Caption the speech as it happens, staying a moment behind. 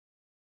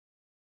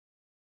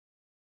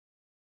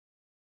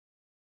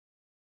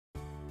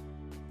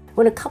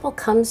When a couple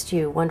comes to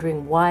you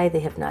wondering why they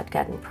have not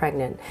gotten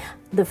pregnant,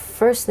 the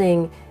first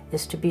thing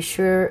is to be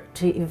sure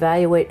to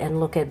evaluate and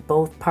look at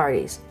both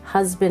parties,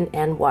 husband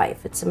and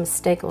wife. It's a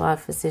mistake a lot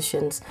of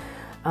physicians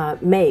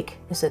make,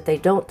 is that they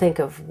don't think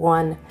of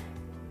one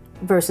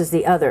versus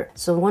the other.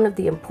 So one of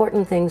the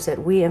important things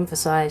that we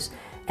emphasize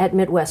at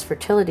Midwest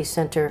Fertility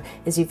Center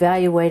is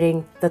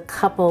evaluating the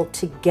couple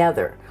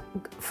together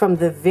from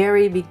the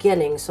very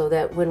beginning, so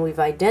that when we've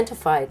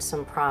identified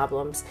some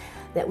problems,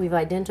 that we've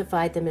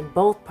identified them in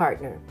both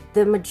partners.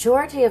 The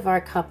majority of our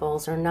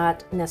couples are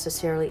not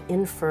necessarily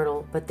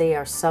infertile, but they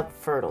are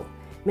subfertile.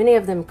 Many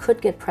of them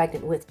could get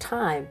pregnant with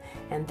time,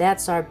 and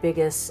that's our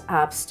biggest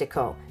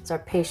obstacle, is our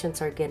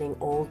patients are getting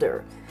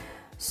older.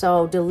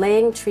 So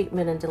delaying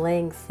treatment and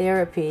delaying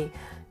therapy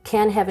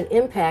can have an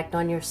impact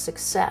on your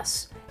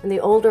success. And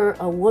the older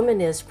a woman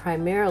is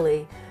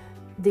primarily,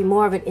 the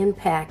more of an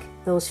impact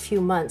those few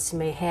months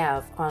may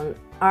have on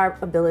our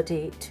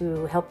ability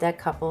to help that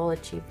couple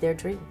achieve their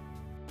dream.